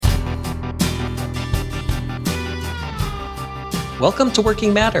Welcome to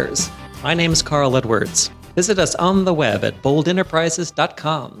Working Matters. My name is Carl Edwards. Visit us on the web at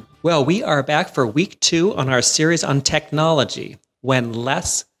boldenterprises.com. Well, we are back for week 2 on our series on technology, when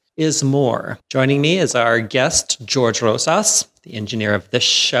less is more. Joining me is our guest, George Rosas, the engineer of this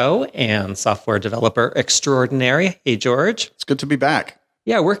show and software developer extraordinary. Hey, George. It's good to be back.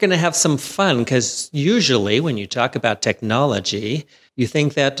 Yeah, we're going to have some fun because usually when you talk about technology, you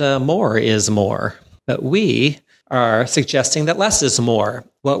think that more is more. But we are suggesting that less is more.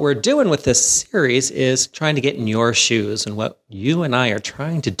 What we're doing with this series is trying to get in your shoes and what you and I are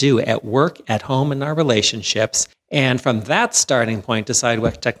trying to do at work, at home, in our relationships. And from that starting point, decide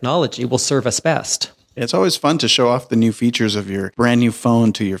what technology will serve us best. It's always fun to show off the new features of your brand new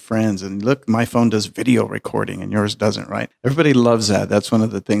phone to your friends. And look, my phone does video recording and yours doesn't, right? Everybody loves that. That's one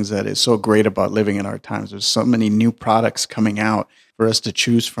of the things that is so great about living in our times. There's so many new products coming out for us to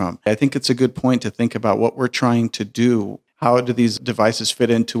choose from. I think it's a good point to think about what we're trying to do. How do these devices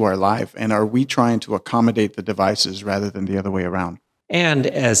fit into our life? And are we trying to accommodate the devices rather than the other way around? And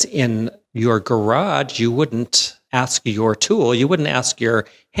as in your garage, you wouldn't ask your tool, you wouldn't ask your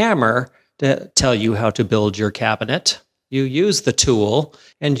hammer to tell you how to build your cabinet. You use the tool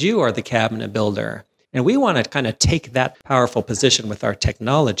and you are the cabinet builder. And we want to kind of take that powerful position with our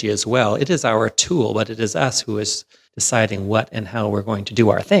technology as well. It is our tool, but it is us who is deciding what and how we're going to do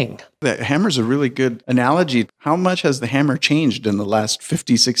our thing. The hammer's a really good analogy. How much has the hammer changed in the last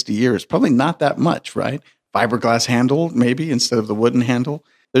 50, 60 years? Probably not that much, right? Fiberglass handle, maybe, instead of the wooden handle.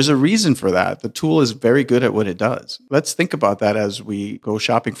 There's a reason for that. The tool is very good at what it does. Let's think about that as we go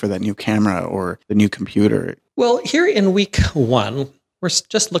shopping for that new camera or the new computer. Well, here in week 1, we're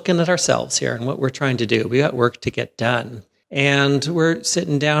just looking at ourselves here and what we're trying to do. We got work to get done. And we're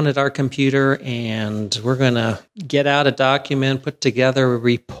sitting down at our computer and we're going to get out a document, put together a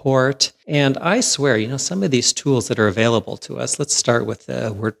report. And I swear, some of these tools that are available to us, let's start with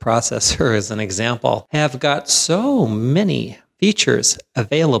the word processor as an example, have got so many features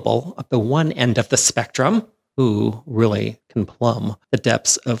available at the one end of the spectrum. Who really can plumb the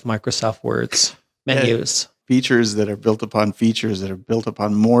depths of Microsoft Word's menus. Features that are built upon features that are built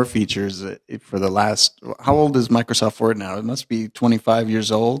upon more features for the last, how old is Microsoft Word now? It must be 25 years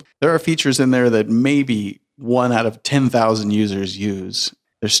old. There are features in there that maybe 1 out of 10,000 users use.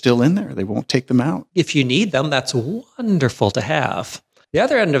 They're still in there. They won't take them out. If you need them, that's wonderful to have. The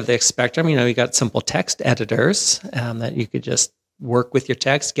other end of the spectrum, you got simple text editors that you could just work with your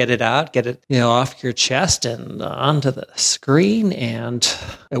text, get it out, get it off your chest and onto the screen. And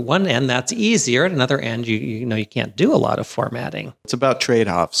at one end, that's easier. At another end, you can't do a lot of formatting. It's about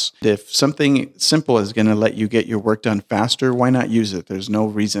trade-offs. If something simple is going to let you get your work done faster, why not use it? There's no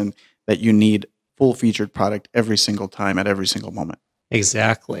reason that you need full-featured product every single time at every single moment.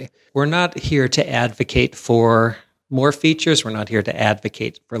 Exactly. We're not here to advocate for more features. We're not here to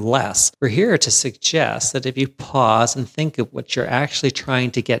advocate for less. We're here to suggest that if you pause and think of what you're actually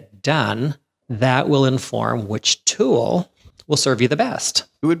trying to get done, that will inform which tool will serve you the best.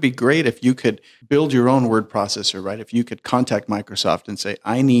 It would be great if you could build your own word processor, right? If you could contact Microsoft and say,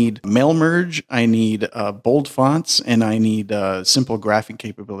 I need mail merge, I need bold fonts, and I need simple graphing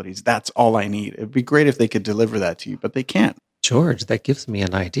capabilities. That's all I need. It'd be great if they could deliver that to you, but they can't. George, that gives me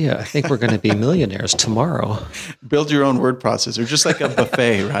an idea. I think we're going to be millionaires tomorrow. Build your own word processor, just like a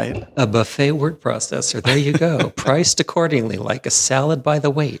buffet, right? A buffet word processor. There you go. Priced accordingly, like a salad by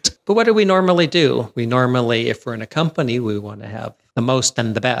the weight. But what do we normally do? We normally, if we're in a company, we want to have the most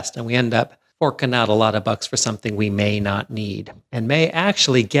and the best. And we end up forking out a lot of bucks for something we may not need and may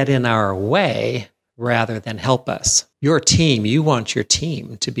actually get in our way rather than help us. Your team, you want your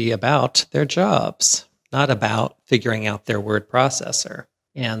team to be about their jobs, not about figuring out their word processor.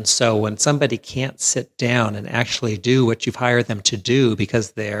 And so when somebody can't sit down and actually do what you've hired them to do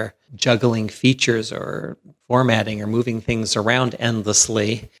because they're juggling features or formatting or moving things around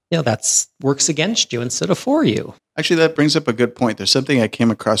endlessly, that works against you instead of for you. Actually, that brings up a good point. There's something I came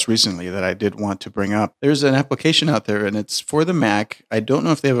across recently that I did want to bring up. There's an application out there, and it's for the Mac. I don't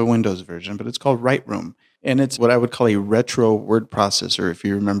know if they have a Windows version, but it's called Lightroom. And it's what I would call a retro word processor, if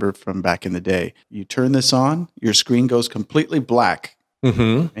you remember from back in the day. You turn this on, your screen goes completely black.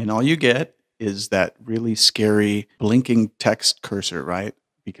 Mm-hmm. And all you get is that really scary blinking text cursor, right?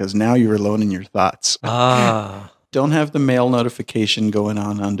 Because now you're alone in your thoughts. Don't have the mail notification going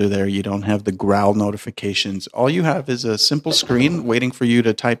on under there. You don't have the growl notifications. All you have is a simple screen waiting for you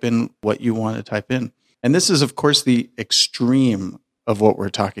to type in what you want to type in. And this is, of course, the extreme of what we're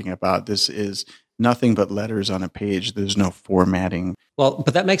talking about. This is nothing but letters on a page. There's no formatting. Well,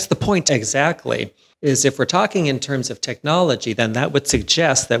 but that makes the point exactly, is if we're talking in terms of technology, then that would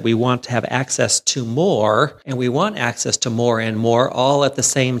suggest that we want to have access to more, and we want access to more and more all at the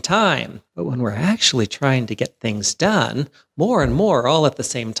same time. But when we're actually trying to get things done, more and more all at the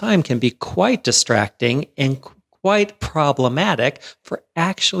same time can be quite distracting and quite problematic for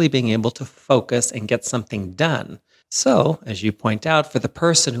actually being able to focus and get something done. So, as you point out, for the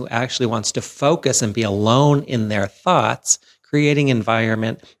person who actually wants to focus and be alone in their thoughts, creating an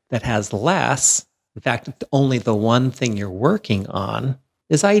environment that has less, in fact, only the one thing you're working on,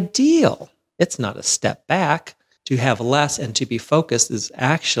 is ideal. It's not a step back. To have less and to be focused is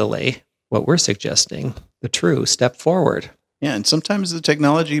actually what we're suggesting, the true step forward. Yeah, and sometimes the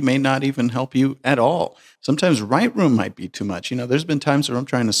technology may not even help you at all. Sometimes Right Room might be too much. There's been times where I'm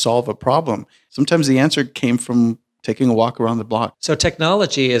trying to solve a problem. Sometimes the answer came from taking a walk around the block. So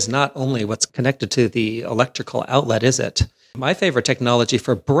technology is not only what's connected to the electrical outlet, is it? My favorite technology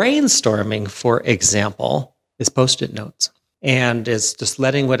for brainstorming, for example, is Post-it notes, and is just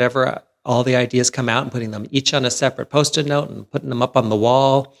letting all the ideas come out and putting them each on a separate Post-it note and putting them up on the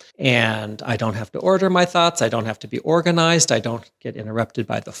wall. And I don't have to order my thoughts. I don't have to be organized. I don't get interrupted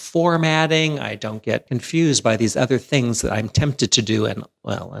by the formatting. I don't get confused by these other things that I'm tempted to do and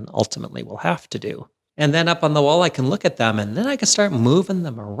ultimately will have to do. And then up on the wall, I can look at them, and then I can start moving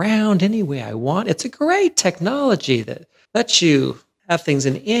them around any way I want. It's a great technology that lets you have things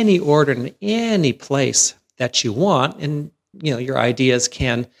in any order, in any place that you want. And, your ideas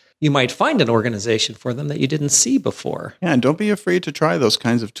you might find an organization for them that you didn't see before. Yeah, and don't be afraid to try those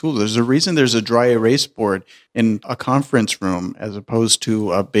kinds of tools. There's a reason there's a dry erase board in a conference room as opposed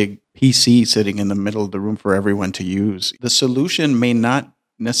to a big PC sitting in the middle of the room for everyone to use. The solution may not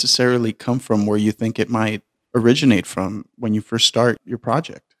necessarily come from where you think it might originate from when you first start your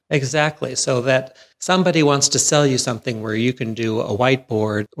project. Exactly. So that somebody wants to sell you something where you can do a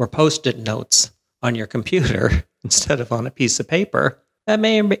whiteboard or Post-it notes on your computer instead of on a piece of paper, that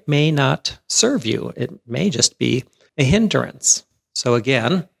may not serve you. It may just be a hindrance. So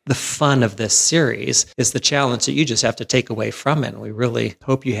again, the fun of this series is the challenge that you just have to take away from it. And we really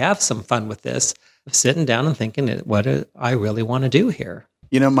hope you have some fun with this, of sitting down and thinking, what do I really want to do here?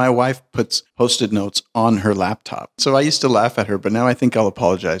 My wife puts Post-it notes on her laptop. So I used to laugh at her, but now I think I'll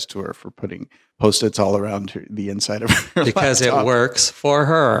apologize to her for putting Post-its all around the inside of her because laptop. It works for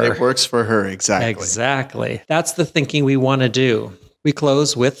her. It works for her, exactly. Exactly. That's the thinking we want to do. We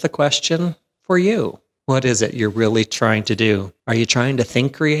close with the question for you. What is it you're really trying to do? Are you trying to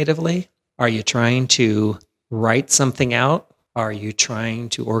think creatively? Are you trying to write something out? Are you trying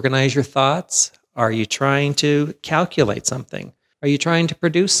to organize your thoughts? Are you trying to calculate something? Are you trying to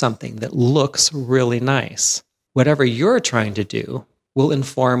produce something that looks really nice? Whatever you're trying to do will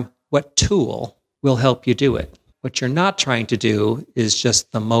inform what tool will help you do it. What you're not trying to do is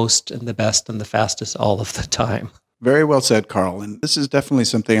just the most and the best and the fastest all of the time. Very well said, Carl. And this is definitely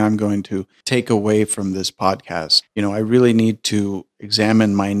something I'm going to take away from this podcast. I really need to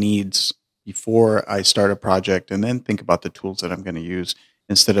examine my needs before I start a project and then think about the tools that I'm going to use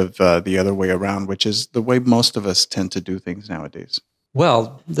instead of the other way around, which is the way most of us tend to do things nowadays.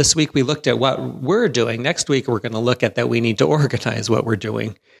 Well, this week we looked at what we're doing. Next week, we're going to look at that we need to organize what we're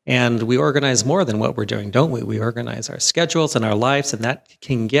doing. And we organize more than what we're doing, don't we? We organize our schedules and our lives, and that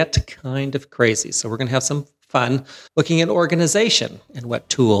can get kind of crazy. So we're going to have some fun looking at organization and what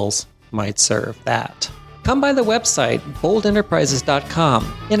tools might serve that. Come by the website,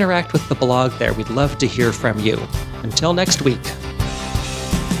 boldenterprises.com. Interact with the blog there. We'd love to hear from you. Until next week.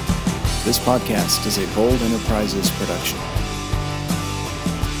 This podcast is a Bold Enterprises production.